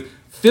building with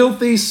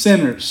filthy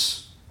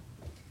sinners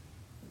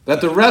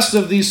that the rest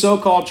of these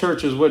so-called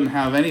churches wouldn't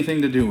have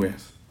anything to do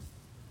with.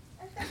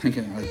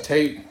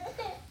 Tate,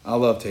 I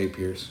love Tate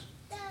Pierce.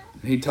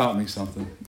 He taught me something.